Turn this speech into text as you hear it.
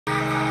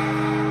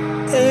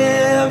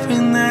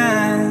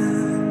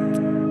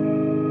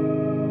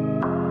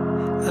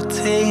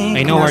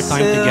I know our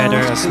time together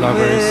as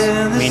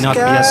lovers may not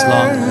be as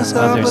long as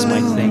others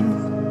might think,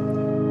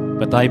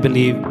 but I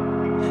believe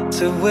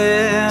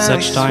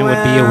such time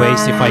would be a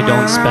waste if I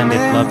don't spend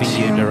it loving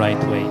you the right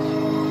way.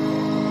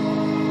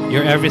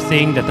 You're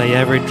everything that I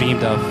ever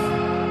dreamed of,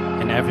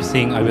 and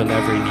everything I will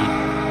ever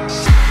need.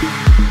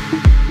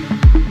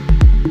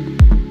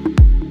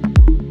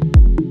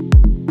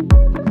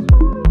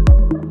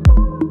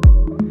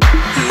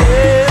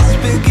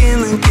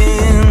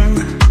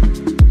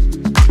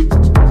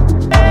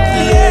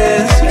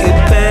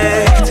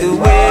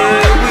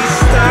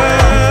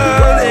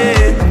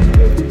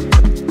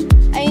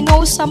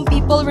 Some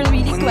people will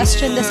really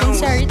question the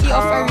sincerity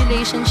of our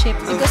relationship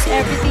because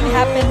everything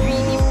happened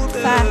really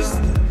fast.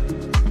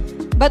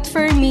 But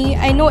for me,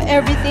 I know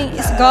everything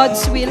is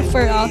God's will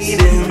for us.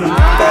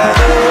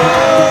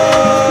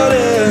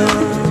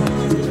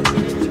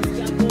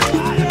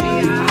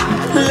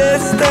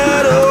 Let's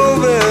start over.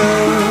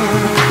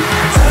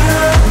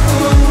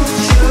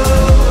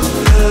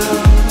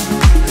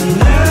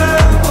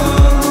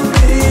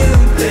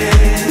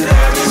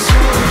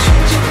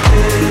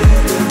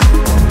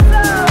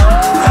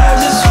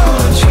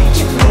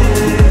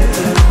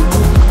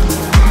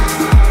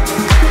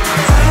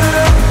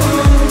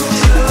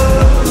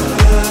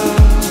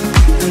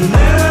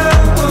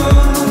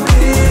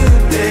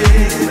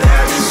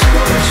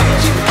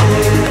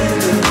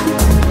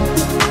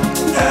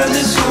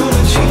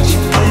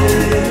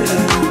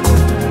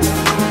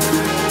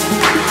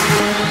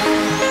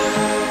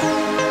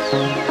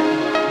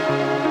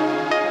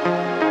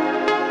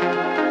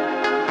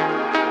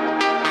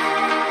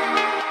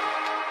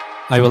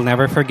 I will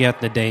never forget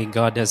the day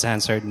God has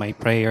answered my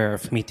prayer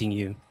of meeting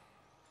you.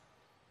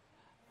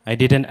 I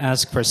didn't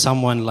ask for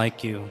someone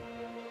like you.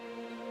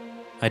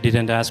 I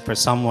didn't ask for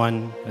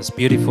someone as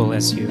beautiful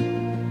as you,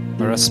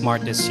 or as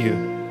smart as you,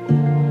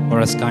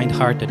 or as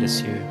kind-hearted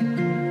as you.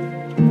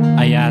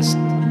 I asked,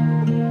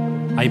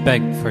 I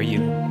begged for you,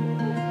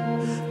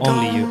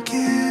 only you.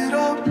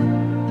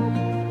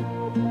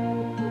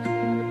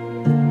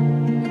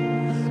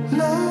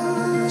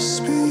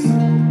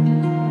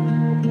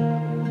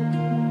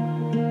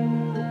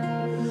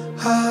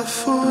 I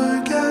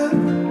forget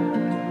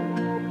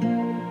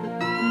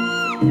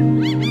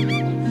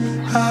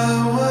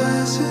I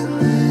wasn't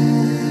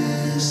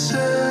listening.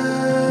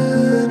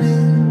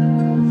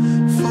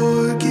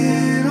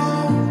 Forget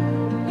all.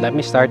 Let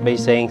me start by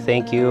saying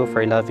thank you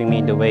for loving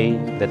me the way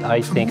that I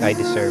think I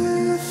deserve.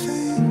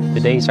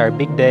 Today is our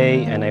big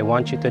day, and I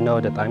want you to know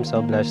that I'm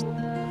so blessed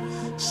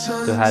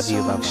to have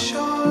you, Baba.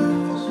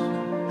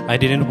 I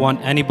didn't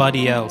want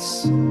anybody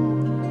else.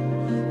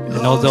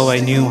 And although I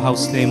knew how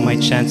slim my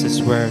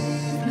chances were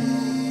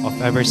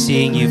of ever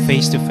seeing you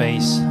face to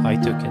face, I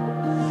took it.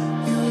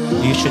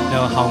 You should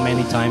know how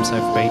many times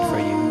I've prayed for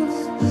you.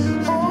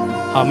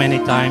 How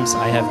many times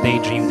I have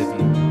daydreamed of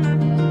you.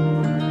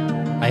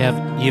 I have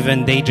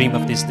even daydreamed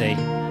of this day,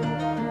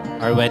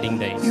 our wedding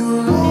day.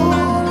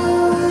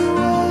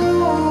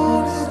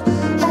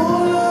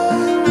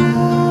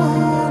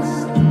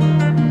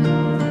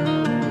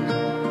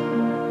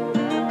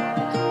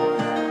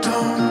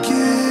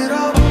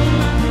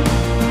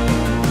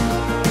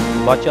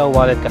 Bought you a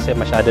wallet kasi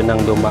masyado nang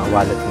luma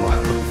wallet mo.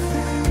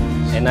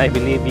 And I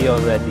believe you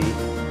already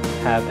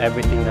have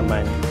everything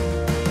naman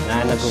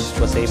na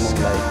nag-gusto sa imong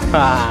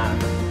life.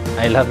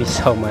 I love you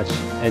so much.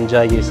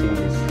 Enjoy using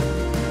this.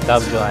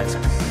 Love, Joanah.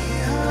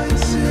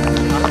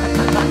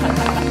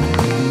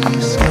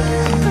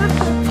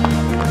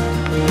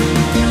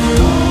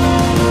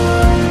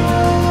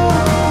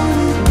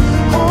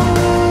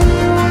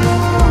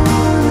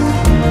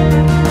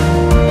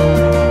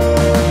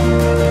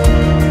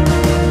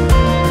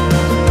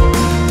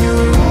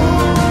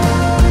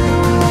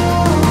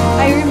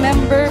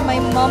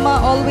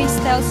 Mama always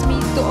tells me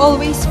to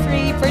always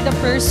pray for the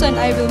person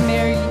I will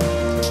marry.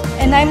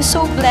 And I'm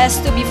so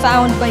blessed to be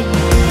found by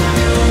you.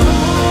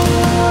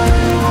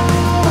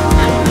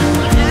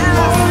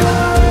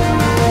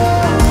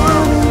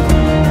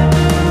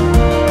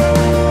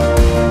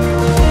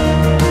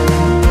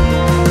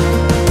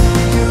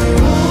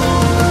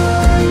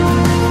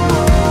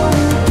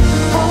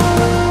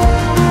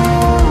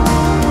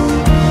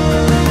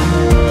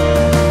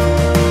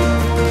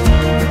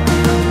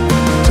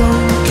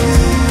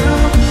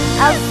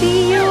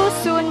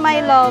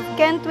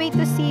 Can't wait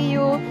to see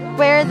you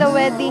wear the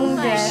wedding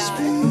dress.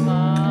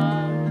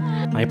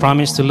 I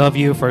promise to love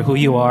you for who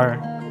you are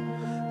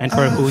and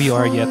for who you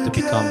are yet to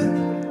become.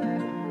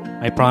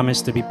 I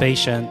promise to be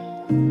patient.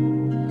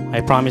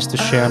 I promise to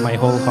share my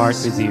whole heart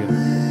with you.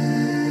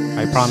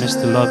 I promise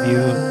to love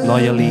you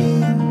loyally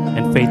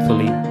and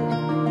faithfully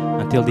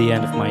until the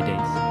end of my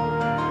days.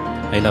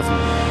 I love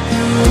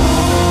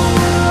you.